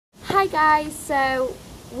Hi guys, so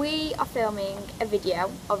we are filming a video,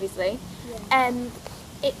 obviously.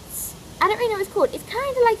 It's, I don't really know what it's called. It's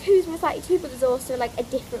kind of like Who's Most Likely To, but there's also like a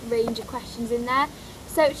different range of questions in there.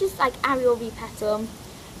 So it's just like Aryal v Petal,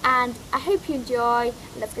 and I hope you enjoy.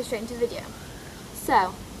 Let's go straight into the video.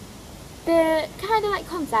 So the kind of like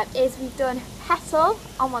concept is we've done Petal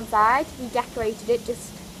on one side, we decorated it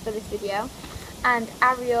just for this video, and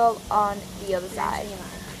Aryal on the other side.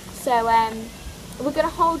 So we're going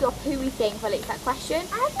to hold up who we think relates that question.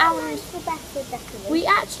 And we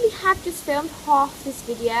actually have just filmed half this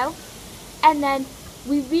video, and then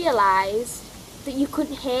we realised that you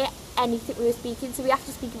couldn't hear anything we were speaking, so we have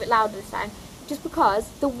to speak a bit louder this time, just because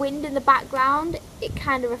the wind in the background, it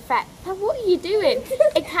kind of affects. What are you doing?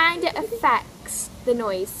 It kind of affects the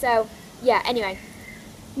noise. So yeah, anyway,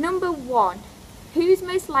 number one, who's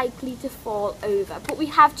most likely to fall over? But we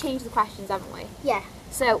have changed the questions, haven't we? Yeah.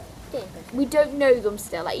 So we don't know them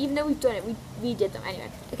still. Like, even though we've done it, we did them anyway.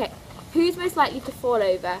 Okay, who's most likely to fall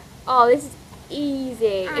over? Oh, this is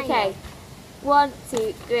easy. Okay, 1,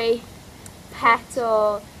 2, 3.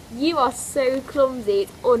 Petal. You are so clumsy.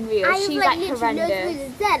 It's unreal. She's like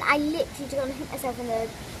horrendous. Then I literally gonna hit myself in the.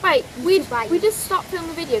 Right, we just stopped filming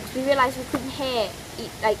the video because we realised we couldn't hear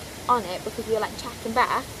like on it because we were like chatting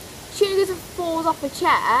back. She only goes and falls off a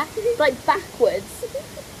chair like backwards.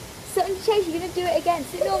 Sit on your chair, you're gonna do it again.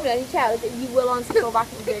 Sit normally on your chair, like, you will honestly go back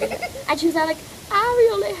and do it again. And she was like,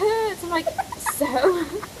 Aryal, it hurts. I'm like, so.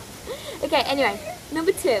 Okay, anyway,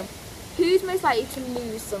 number 2. Who's most likely to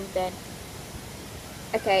lose something?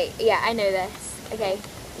 Okay, yeah, I know this. Okay,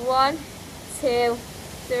 1, 2,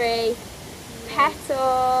 3.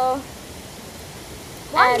 Petal.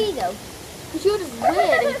 Why me though? Because you're just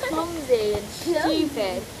weird and clumsy and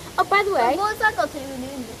stupid. Oh, by the way. What's that got to do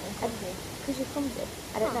with clumsy? Because you're clumsy.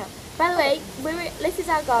 I don't know. By the way, this is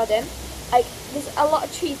our garden. Like, there's a lot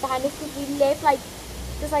of trees behind us because we live like,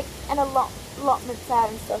 there's like an allotment there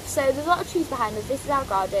and stuff. So there's a lot of trees behind us. This is our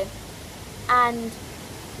garden. And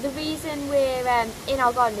the reason we're in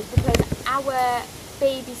our garden is because our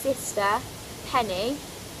baby sister, Penny,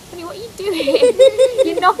 what are you doing?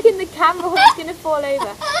 You're knocking the camera off, it's going to fall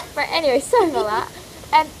over. Right, anyway, sorry about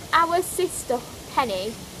that. Our sister,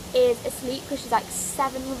 Penny, is asleep because she's like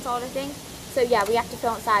 7 months old, I think. So yeah, we have to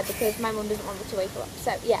film outside because my mum doesn't want me to wake her up.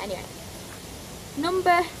 So yeah, anyway.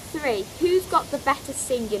 Number 3, who's got the better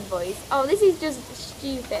singing voice? Oh, this is just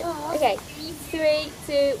stupid. Okay, 3,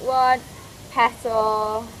 2, 1,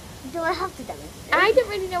 Petal. Do I have to demonstrate? I don't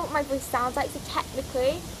really know what my voice sounds like, so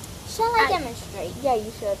technically. Shall I demonstrate? Yeah,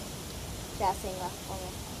 you should. Yeah, I'll sing that for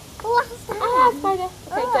me. Last time. Ah, spider.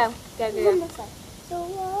 Okay, go. So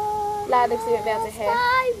Louder so you won't be able to hear.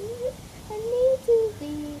 I need to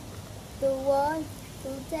be the one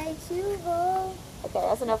who takes you home. Okay,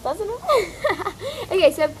 that's enough.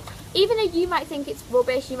 Okay, so even though you might think it's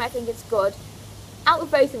rubbish, you might think it's good, out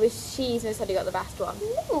of both of us, she's most likely got the best one.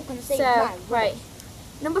 No, gonna say so, right.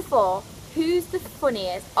 Number 4, who's the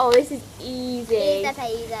funniest? Oh, this is easy.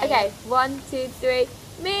 Okay, 1, 2, 3.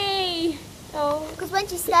 Me! Oh. Because when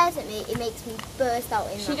she stares at me, it makes me burst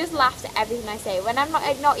out in She just laughs at everything I say. When I'm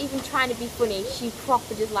not even trying to be funny, she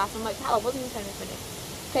proper just laughs. I'm like, hell, I wasn't even trying to be funny.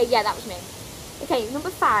 Okay, yeah, that was me. Okay, number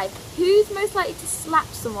 5. Who's most likely to slap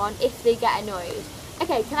someone if they get annoyed?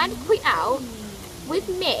 Okay, can I just point out, with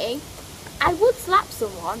me, I would slap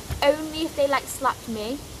someone only if they like slapped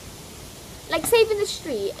me. Like, say in the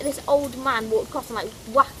street, this old man walked across and like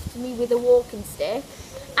whacked me with a walking stick.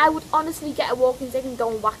 I would honestly get a walking stick and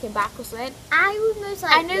go and whack him back or something. I would most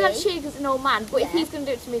likely. I know that's shitty because it's an old man, but if he's going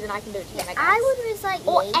to do it to me, then I can do it to him, I guess. I would most likely.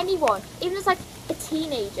 Or anyone. Even as like a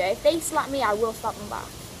teenager, if they slap me, I will slap them back.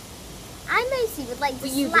 I mostly would like to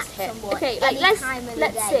slap someone. Okay, like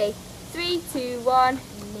let's see. 3, 2, 1.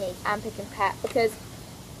 Me. I'm picking Pet because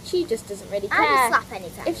she just doesn't really care. I would slap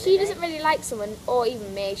anytime. If she doesn't really like someone, or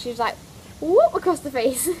even me, she's like, whoop, across the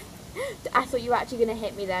face. I thought you were actually going to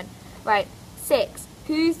hit me then. Right, 6.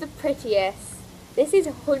 Who's the prettiest? This is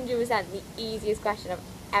 100% the easiest question I've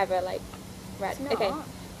ever like read. Okay,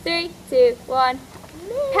 3, 2, 1.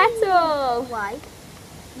 Me. Petal. Why?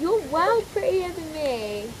 You're well prettier than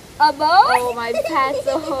me. Oh my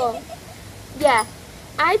Petal. Yeah,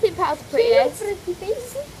 I think Petal's the prettiest. Pretty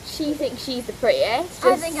face. She thinks she's the prettiest. I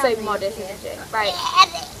Just think so I'm modest, the isn't she? Right.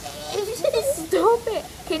 Stop it.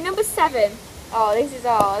 Okay, number 7. Oh, this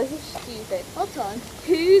is stupid. Hold on.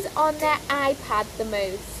 Who's on their iPad the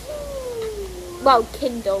most? Well,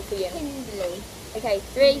 Kindle for you. Kindly. Okay,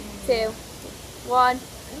 3, 2, 1.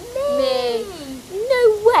 Me.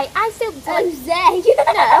 No way. I still Jose.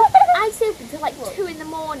 No. I'd stay up until like 2 in the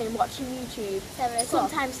morning watching YouTube. 7 o'clock.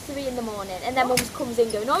 Sometimes 3 in the morning, and then Mum comes in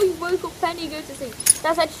going, "Oh, you woke up, Penny, go to sleep."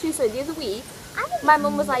 That's like true story. The other week, my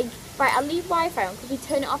mum was like, "Right, I'll leave Wi-Fi on because we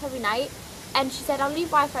turn it off every night." And she said, "I'll leave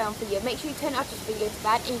Wi-Fi on for you. Make sure you turn it off just before you go to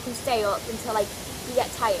bed, and you can stay up until like you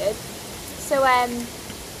get tired." So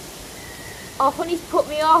oh, Honey's put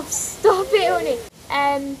me off. Stop it, Honey.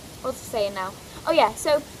 What's I saying now? Oh yeah.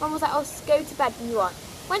 So Mum was like, "Oh, go to bed when you want."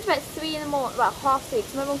 Went to bed at 3 in the morning, about 3:30.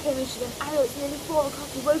 So my mum came in, she goes, "Aryal, it's nearly 4 o'clock.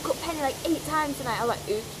 You woke up Penny like 8 times tonight." I was like,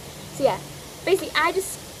 "Oops." So yeah, basically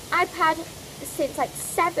I've had since like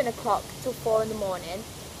 7 o'clock till 4 in the morning,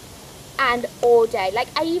 and all day. Like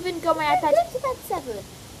I even got my iPad. I go to bed 7.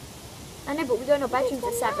 I know, but we go in our bedrooms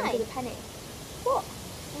at 7 9. because of Penny. What?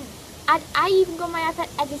 And I even got my iPad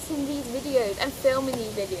editing these videos and filming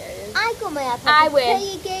these videos. I got my iPad I to win.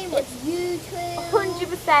 play a game, watch YouTube.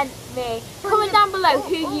 100% me. Comment down below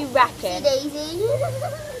who you reckon. Daisy.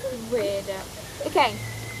 Weirdo. Okay,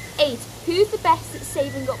 8. Who's the best at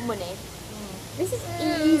saving up money? This is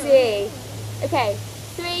easy. Okay,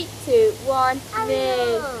 3, 2, 1.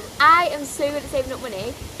 Me. I am so good at saving up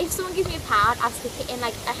money. If someone gives me £1, I'll stick it in,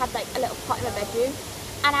 like, I have like a little pot in my bedroom,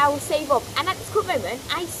 and I will save up. And at this current moment,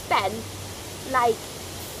 I spent like,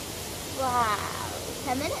 wow,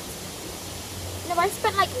 10 minutes? no, I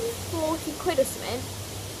spent like 40 quid or something,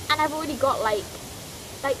 and I've already got like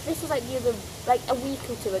this was like the other, like a week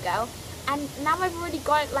or 2 ago, and now I've already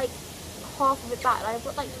got like half of it back. Like, I've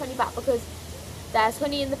got like 20 back because there's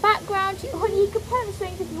Honey in the background. Honey, you can play the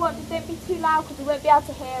strings if you want, but don't be too loud because we won't be able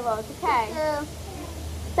to hear us, okay? Yeah.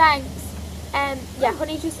 Thanks. Yeah,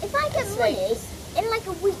 Honey just... If I get money in like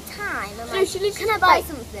a week time, I'm No, like, she literally, can I buy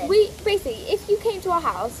something? Basically, if you came to our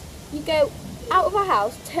house, you go out of our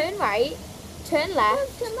house, turn right, turn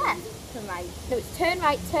left. Turn left. Turn right. No, it's turn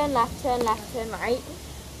right, turn left, turn left, turn right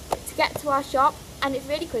to get to our shop, and it's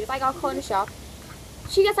really quick. It's like our corner shop.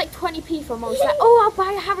 She gets like 20p from Mum. She's like, "Oh, I'll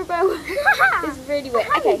buy a Haribo." It's really weird.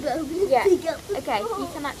 Okay, yeah. Okay, you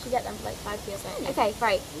can actually get them for like 5p or something. Okay,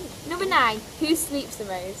 right. Number 9. Who sleeps the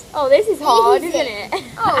most? Oh, this is hard, isn't it?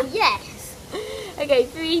 Oh yes. Okay,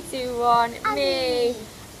 3, 2, 1. Me.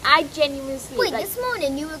 I genuinely sleep. Wait, like, this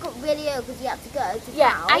morning you woke up really early because you had to go to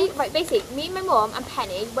yeah, town. right, basically, me and my mum and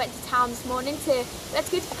Penny went to town this morning to, let's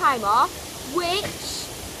go to Primark, which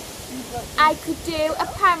I could do a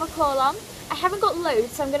Primark haul on. I haven't got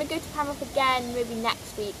loads, so I'm going to go to Primark again maybe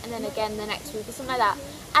next week, and then again the next week or something like that.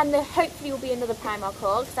 And there hopefully will be another Primark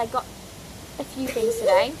haul because I got a few things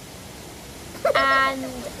today. And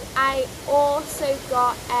I also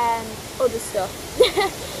got other stuff.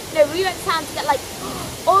 No, we went to town to get like,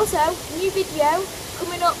 also new video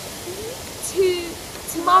coming up to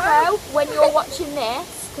tomorrow when you're watching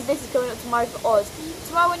this, because this is coming up tomorrow for us.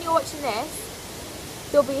 Tomorrow when you're watching this,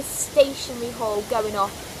 there'll be a stationery haul going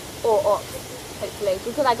off or up, hopefully,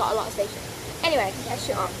 because I got a lot of stationery. Anyway, let's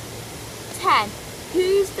shut up. 10.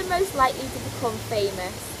 Who's the most likely to become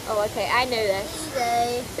famous? Oh, okay, I know this.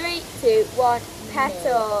 3, 2, 1.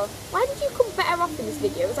 Petal. Why did you come better off in this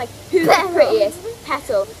video? It was like, who's the prettiest?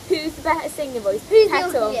 Petal. Who's the better singing voice? Who's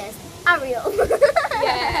Petal. the ugliest? Aryal.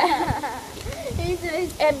 Yeah. Who's the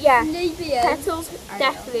most Yeah. sleepiest? Petal's Aryal.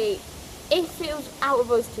 definitely. If it was out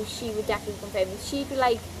of us two, she would definitely become famous. She'd be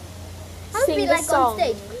like, I would sing be the like song. on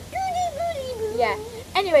stage. Yeah.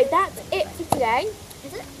 Anyway, that's it for today.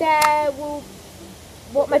 Is it? There will.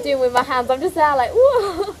 What am I doing with my hands? I'm just there like,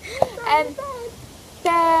 whoa.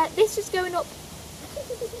 This is going up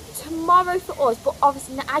tomorrow for us, but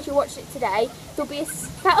obviously as you're watching it today, there'll be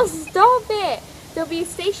stop it. There'll be a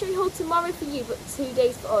stationery haul tomorrow for you, but 2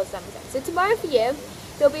 days for us. That makes sense. So tomorrow for you,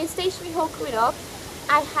 there'll be a stationery haul coming up.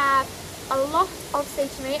 I have a lot of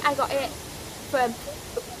stationery. I got it from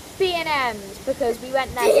B&M's because we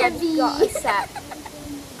went there and got a set.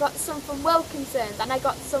 Got some from Wilkinson's, and I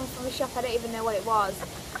got some from a shop I don't even know what it was.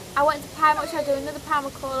 I went to Primark, so I'll do another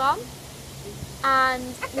Primark haul on.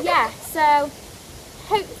 And yeah, so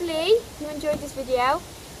hopefully you enjoyed this video.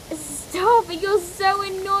 Stop it, you're so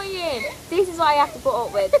annoying. This is what I have to put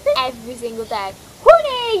up with every single day.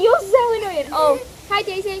 Honey, you're so annoying. Oh, hi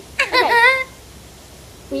Daisy. Okay.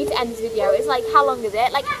 We need to end this video. It's like, how long is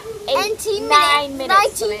it? Like 9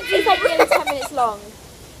 minutes. Something. It's like nearly 10 minutes long.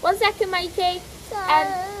 1 second, Mikey.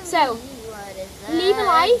 So, leave a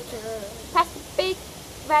like, press the big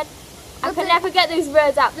red, I can never get those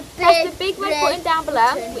words out, press the big red button down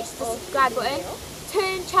below, which is the subscribe button,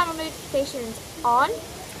 turn channel notifications on,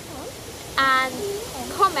 and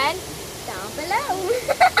comment down below.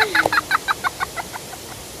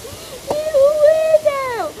 You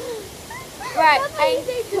weirdo! Right,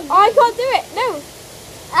 I can't do it, no!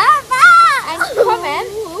 And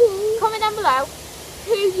comment down below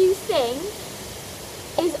who you think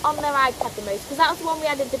is on their iPad the most, because that was the one we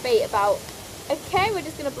had a debate about. Okay, we're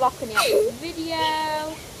just going to block on the actual video.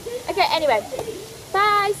 Okay, anyway.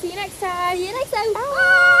 Bye, see you next time. See you next time.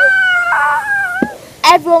 Bye.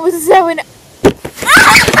 Everyone was so in... I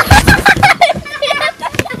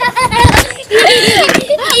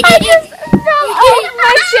just fell off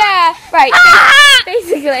my chair. Right,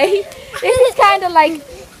 basically, this is kind of like...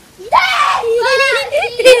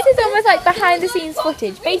 This is almost like behind the scenes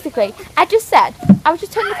footage. Basically, I was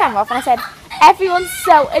just turning the camera off and I said, everyone's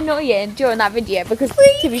so annoying during that video because,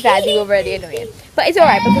 to be fair, they were really annoying. But it's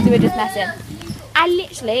alright because we were just messing.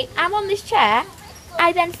 I'm on this chair,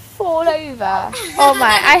 I then fall over. Oh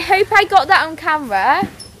my, I hope I got that on camera.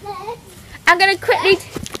 I'm going to quickly...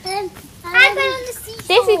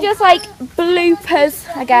 This is just like bloopers,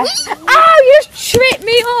 I guess. Oh, you just tripped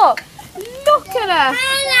me up. Look at her.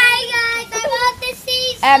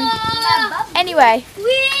 Anyway,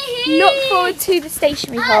 look forward to the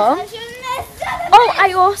stationery haul. Oh,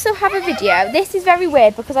 I also have a video. This is very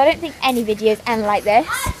weird because I don't think any videos end like this.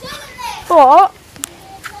 But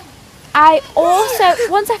I also,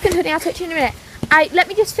 1 second, honey, I'll touch you in a minute. Let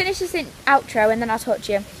me just finish this outro and then I'll touch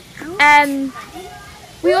you.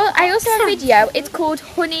 I also have a video. It's called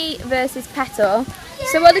Honey versus Petal.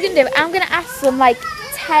 So what they're going to do, I'm going to ask them like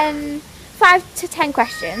 5 to 10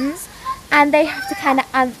 questions and they have to kind of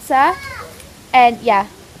answer. And yeah,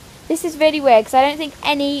 this is really weird because I don't think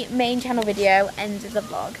any main channel video ends with a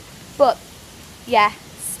vlog. But yeah,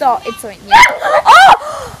 it's something new.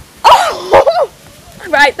 Oh! Oh!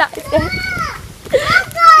 Right, that is it.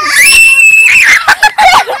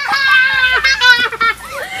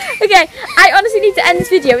 Okay, I honestly need to end this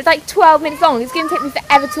video. It's like 12 minutes long. It's going to take me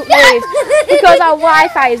forever to upload because our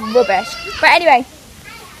Wi-Fi is rubbish. But anyway,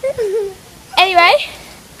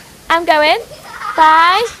 I'm going.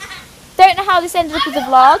 Bye. Don't know how this ended up as a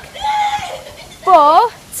vlog,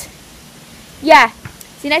 but yeah,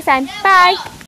 see you next time. Bye.